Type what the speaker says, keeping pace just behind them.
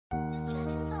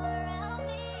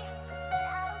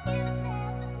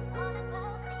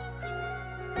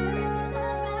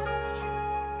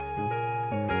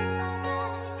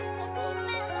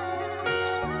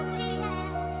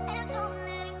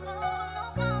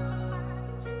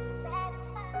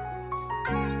I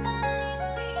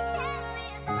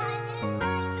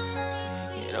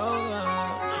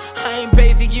ain't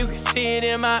basic, you can see it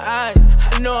in my eyes.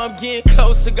 I know I'm getting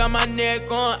closer, got my neck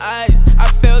on ice. I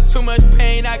felt too much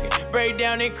pain, I can break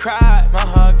down and cry. My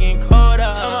heart getting cold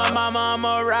up. Tell my mama I'm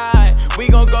alright. We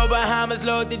gon' go Bahamas,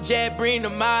 load the jet, bring the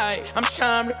mic. I'm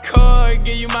trying to record,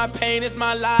 give you my pain, it's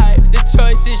my life. The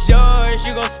choice is yours,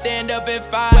 you gon' stand up and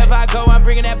fight. Wherever I go, I'm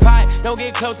bringing that pie. Don't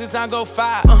get close as I go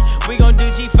 5. We gon' do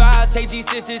G5s, take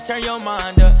G6s, turn your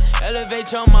mind up.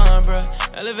 Elevate your mind, bruh,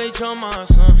 elevate your mind,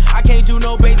 son. I can't do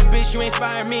no basic, bitch, you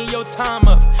inspire me in your time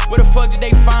up. Where the fuck did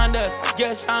they find us? I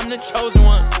guess I'm the chosen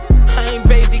one. I ain't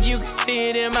basic, you can see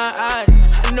it in my eyes.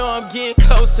 I know I'm getting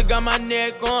closer, got my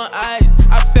neck on ice.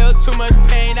 I felt too much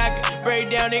pain, I can break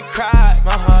down and cry.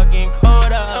 My heart getting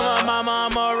cold up. Tell my mama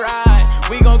I'm alright.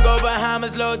 We gon' go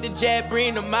Bahamas, load the jet,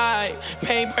 bring the mic.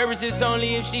 Pain purposes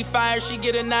only, if she fires, she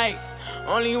get a night.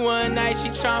 Only one night, she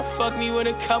tryna fuck me with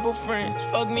a couple friends.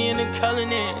 Fuck me in the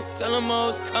Cullinan, tell them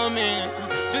all's coming.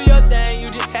 Do your thing,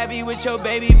 you just happy with your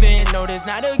baby been. No, this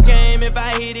not a game, if I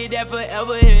hit it, that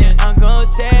forever hit. I'm gon'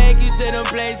 take you to them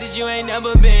places you ain't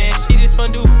never been. She just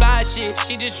wanna do fly shit,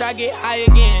 she just try get high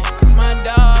again. That's my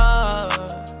dog.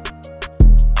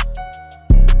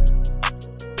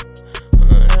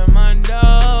 That's my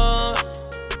dog.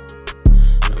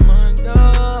 That's my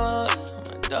dog.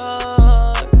 My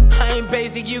dog. I ain't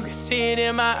basic, you can see it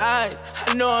in my eyes.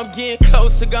 I know I'm getting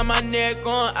closer, got my neck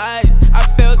on ice. I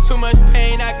felt too much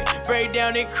pain, I can break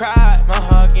down and cry. My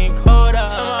heart getting cold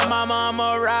up. Tell my mama I'm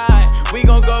alright. We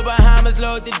gon' go Bahamas,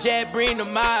 load the jet, bring the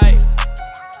mic.